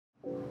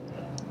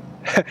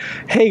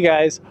Hey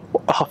guys,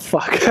 oh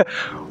fuck,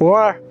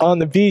 we're on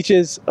the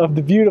beaches of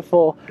the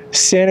beautiful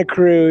Santa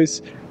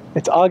Cruz.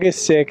 It's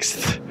August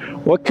 6th.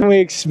 What can we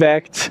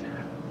expect?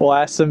 We'll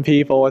ask some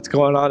people what's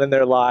going on in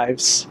their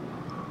lives.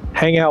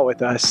 Hang out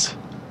with us.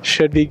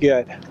 Should be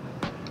good.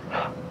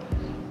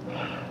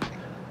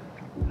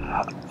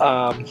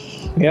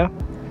 Yeah.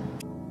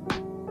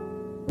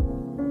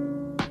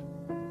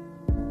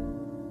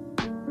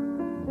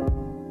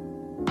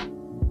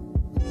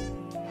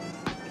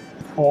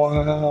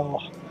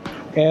 Wow.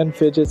 And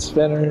fidget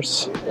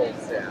spinners.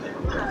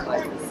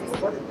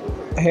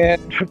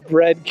 And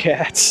bread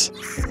cats.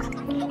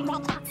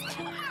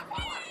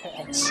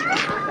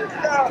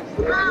 Stop!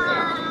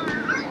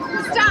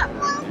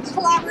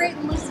 Collaborate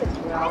and listen.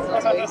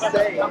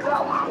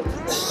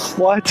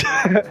 What?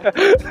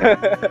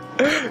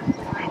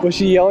 Was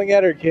she yelling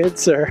at her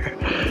kids or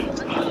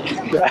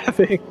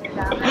rapping?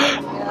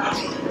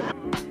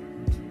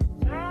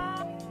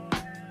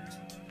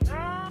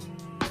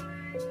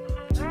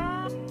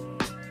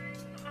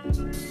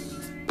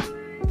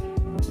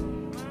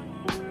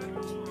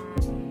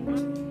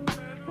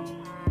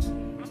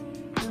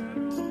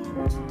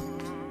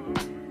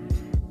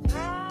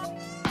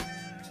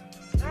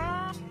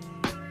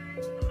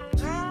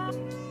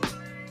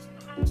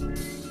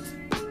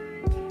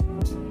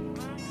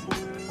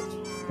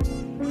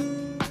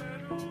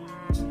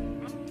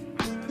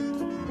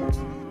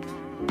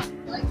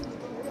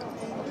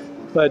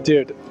 But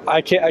dude,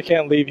 I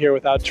can't leave here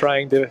without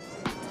trying to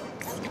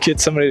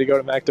get somebody to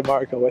go to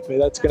DeMarco with me.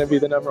 That's gonna be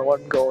the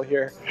 #1 goal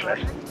here.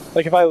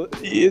 Like if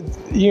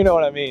you know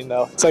what I mean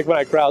though. It's like when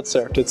I crowd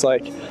surfed. It's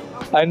like,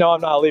 I know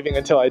I'm not leaving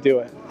until I do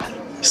it.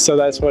 So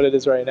that's what it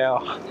is right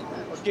now.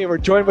 Okay, we're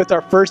joined with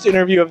our first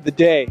interview of the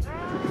day.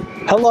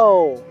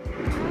 Hello,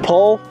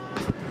 Paul.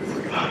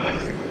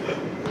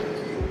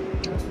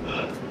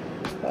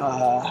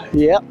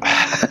 Yep.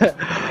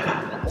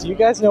 Do you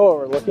guys know what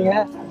we're looking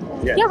at?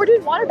 Yeah, we're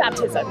doing water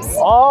baptisms.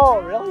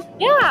 Oh, really?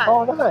 Yeah.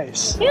 Oh,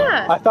 nice.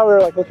 Yeah. I thought we were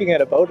like looking at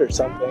a boat or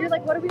something. You're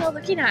like, what are we all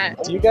looking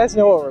at? Do you guys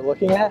know what we're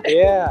looking at?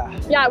 Yeah.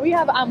 Yeah, we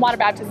have water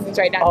baptisms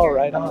right now. Oh, here.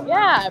 right on.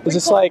 Yeah. Is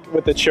this cool. like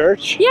with the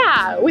church?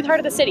 Yeah, with Heart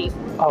of the City.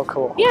 Oh,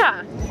 cool.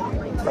 Yeah.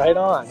 Right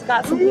on.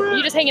 Got some people.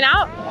 You just hanging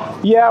out?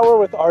 Yeah, we're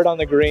with Art on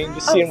the Green,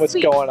 just seeing what's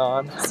sweet. going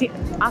on.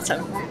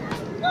 Awesome.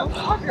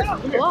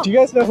 Do you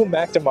guys know who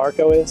Mac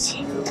DeMarco is?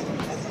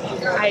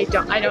 I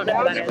don't know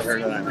who that is.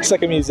 He's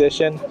like a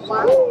musician.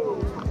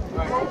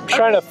 I'm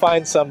trying to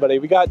find somebody.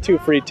 We got 2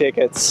 free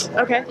tickets.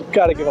 Okay.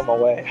 Gotta give them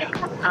away.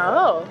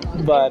 Oh.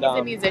 But he's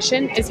a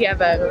musician. Does he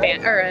have a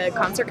band or a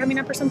concert coming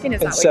up or something?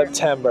 Is in that what you're-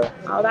 September.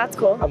 Oh, that's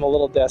cool. I'm a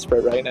little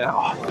desperate right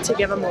now. To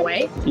give them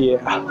away?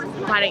 Yeah.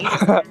 Why don't you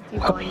just find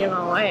people and give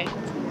them away?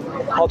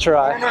 I'll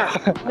try.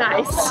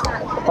 Nice.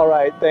 All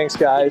right, thanks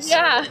guys.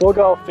 Yeah. We'll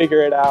go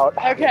figure it out.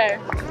 Okay.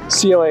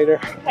 See you later.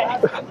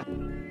 Okay.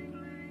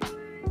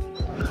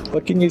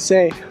 What can you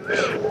say?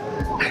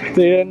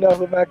 They didn't know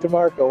who Mac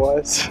DeMarco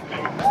was.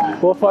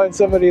 We'll find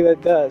somebody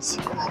that does.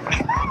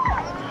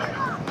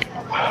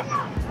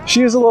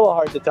 She was a little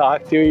hard to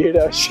talk to, you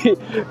know.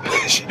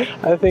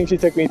 I think she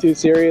took me too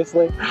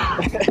seriously.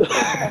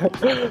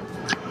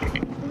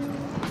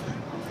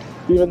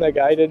 Even the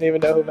guy didn't even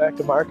know who Mac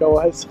DeMarco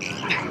was.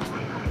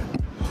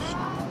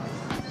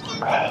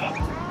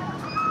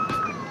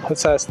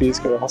 Let's ask these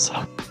girls.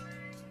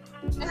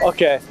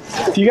 Okay,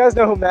 do you guys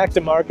know who Mac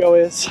DeMarco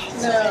is?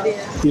 No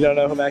idea. You don't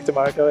know who Mac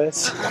DeMarco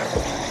is?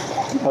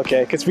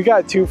 Okay, because we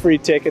got 2 free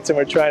tickets and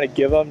we're trying to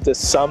give them to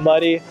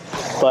somebody,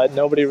 but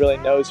nobody really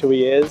knows who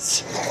he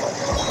is.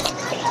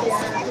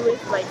 Yeah, who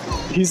is like...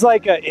 He's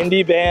like an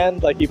indie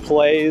band, like he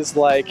plays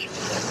like,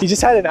 he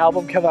just had an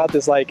album come out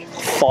this like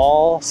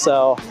fall,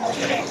 so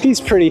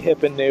he's pretty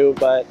hip and new,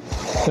 but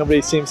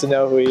nobody seems to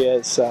know who he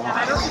is, so.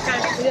 I don't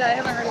think I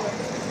haven't heard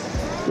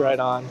of him. Right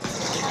on.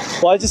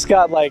 Well, I just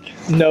got like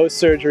nose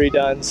surgery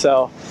done,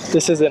 so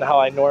this isn't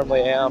how I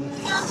normally am.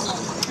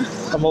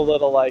 I'm a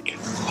little like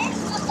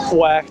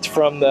whacked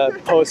from the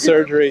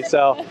post-surgery,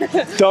 so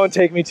don't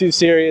take me too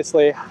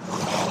seriously.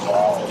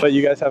 But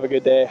you guys have a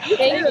good day.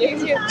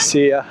 Thank you.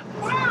 See ya.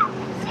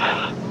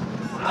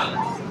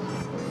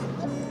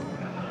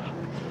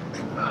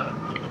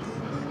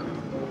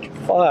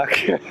 Fuck.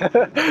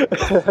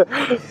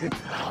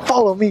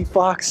 Follow me,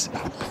 Fox.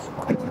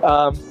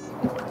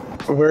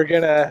 We're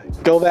gonna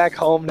go back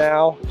home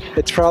now.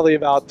 It's probably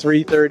about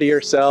 3:30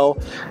 or so,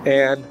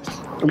 and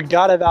we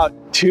got about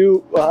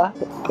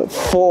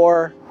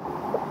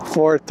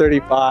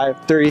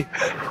 4:35, 3.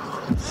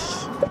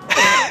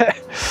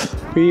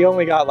 We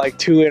only got like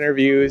 2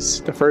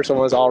 interviews. The first one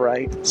was all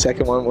right.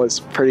 Second one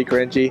was pretty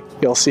cringy.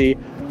 You'll see.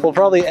 We'll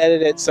probably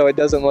edit it so it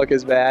doesn't look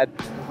as bad.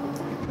 I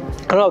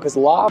don't know, because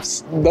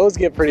lofts, those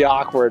get pretty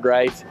awkward,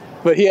 right?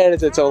 But he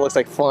edits it so it looks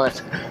like fun.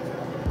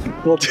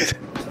 We'll do that.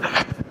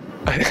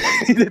 I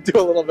need to do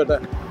a little bit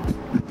of...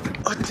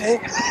 Oh, dang.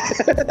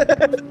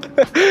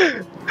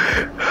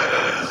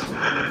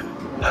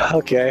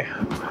 Okay.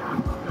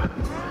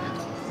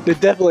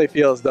 It definitely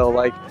feels, though,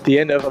 like the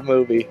end of a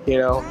movie, you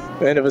know?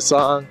 The end of a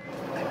song.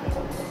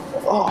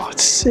 Oh,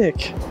 it's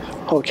sick.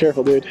 Oh,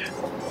 careful, dude.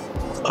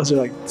 Those are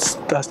like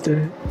dust in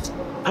it.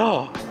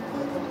 Oh.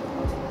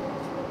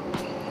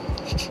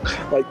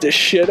 Light this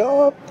shit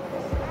up.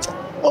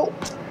 Oh,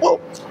 whoa,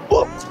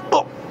 whoa,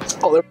 oh.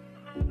 Oh, there.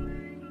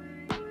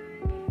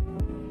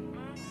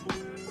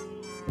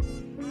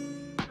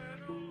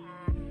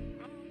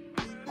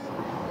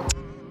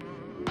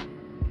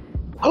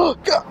 Oh,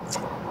 God.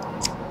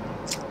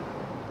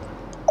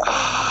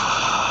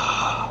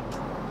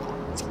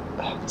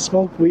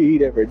 Smoke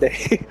weed every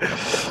day.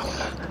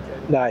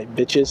 Nah,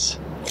 bitches.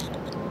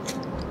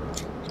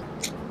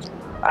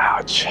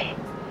 Ouch.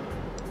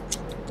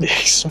 Big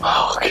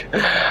smoke.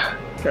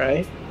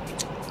 Right?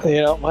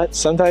 You know what?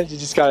 Sometimes you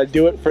just gotta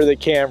do it for the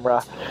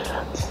camera.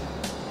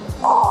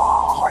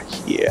 Oh,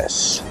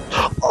 yes.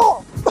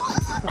 Oh.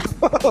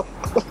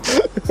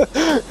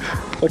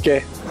 Okay.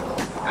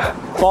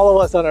 Follow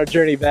us on our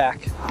journey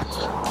back.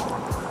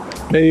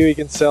 Maybe we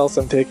can sell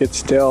some tickets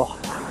still.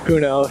 Who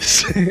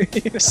knows?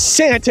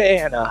 Santa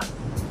Ana.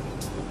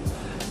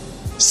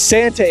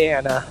 Santa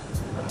Ana.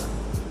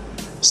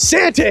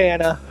 Santa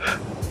Ana.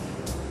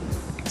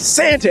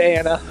 Santa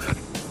Ana.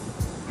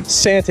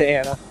 Santa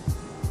Ana.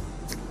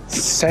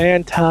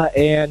 Santa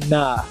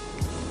Ana.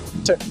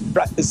 Turn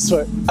right,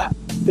 swerve,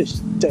 fish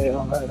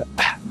tail,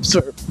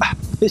 swerve,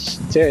 fish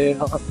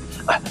tail.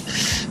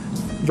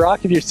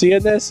 Brock, if you're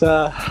seeing this,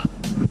 I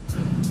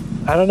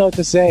don't know what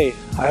to say.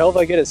 I hope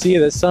I get to see you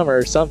this summer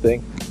or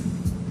something.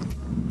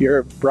 You're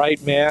a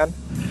bright man.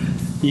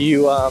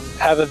 You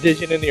have a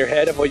vision in your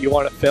head of what you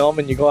want to film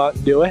and you go out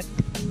and do it.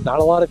 Not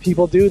a lot of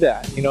people do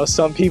that. You know,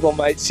 some people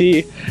might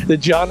see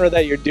the genre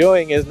that you're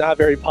doing is not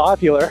very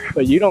popular,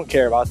 but you don't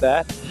care about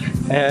that.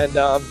 And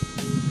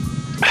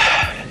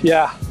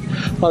yeah,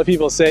 a lot of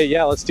people say,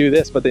 yeah, let's do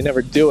this, but they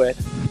never do it.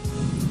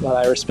 But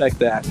I respect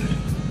that.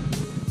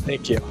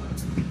 Thank you.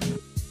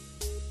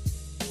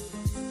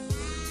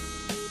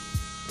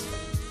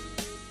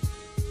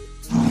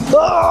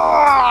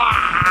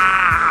 Ah!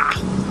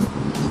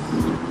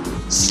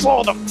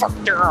 Slow the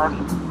fuck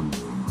down.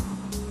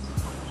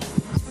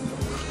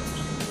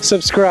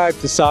 Subscribe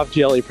to Soft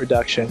Jelly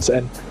Productions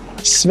and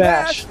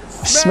smash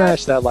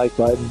that like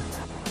button,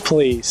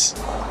 please.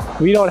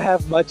 We don't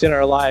have much in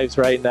our lives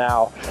right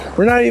now.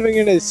 We're not even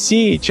gonna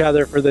see each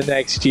other for the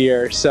next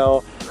year,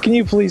 so can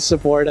you please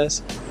support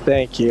us?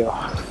 Thank you.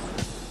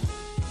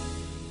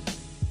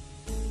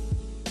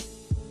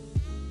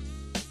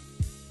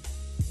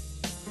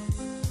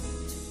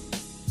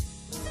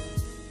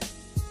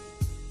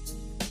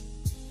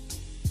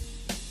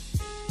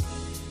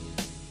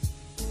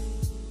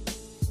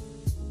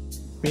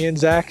 Me and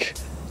Zach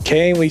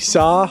came, we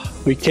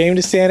came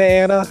to Santa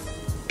Ana.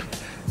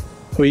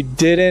 We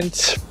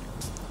didn't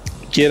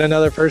get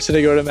another person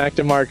to go to Mac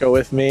DeMarco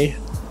with me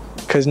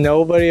because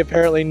nobody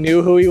apparently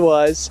knew who he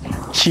was.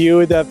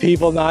 Cue the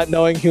people not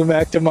knowing who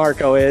Mac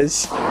DeMarco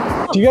is.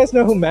 Do you guys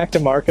know who Mac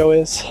DeMarco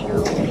is?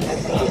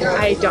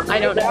 I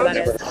don't know who that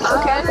is.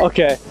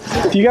 Okay. Okay.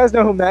 Do you guys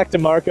know who Mac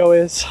DeMarco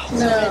is?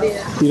 No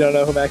idea. You don't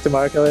know who Mac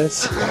DeMarco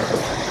is?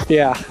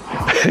 Yeah.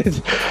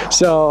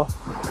 So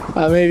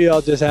maybe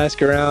I'll just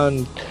ask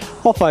around.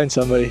 I'll find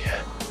somebody.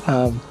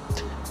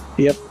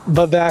 Yep.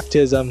 But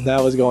baptism,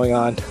 that was going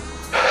on.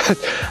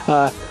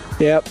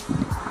 Yep.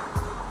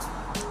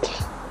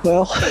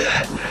 Well,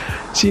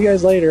 see you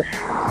guys later.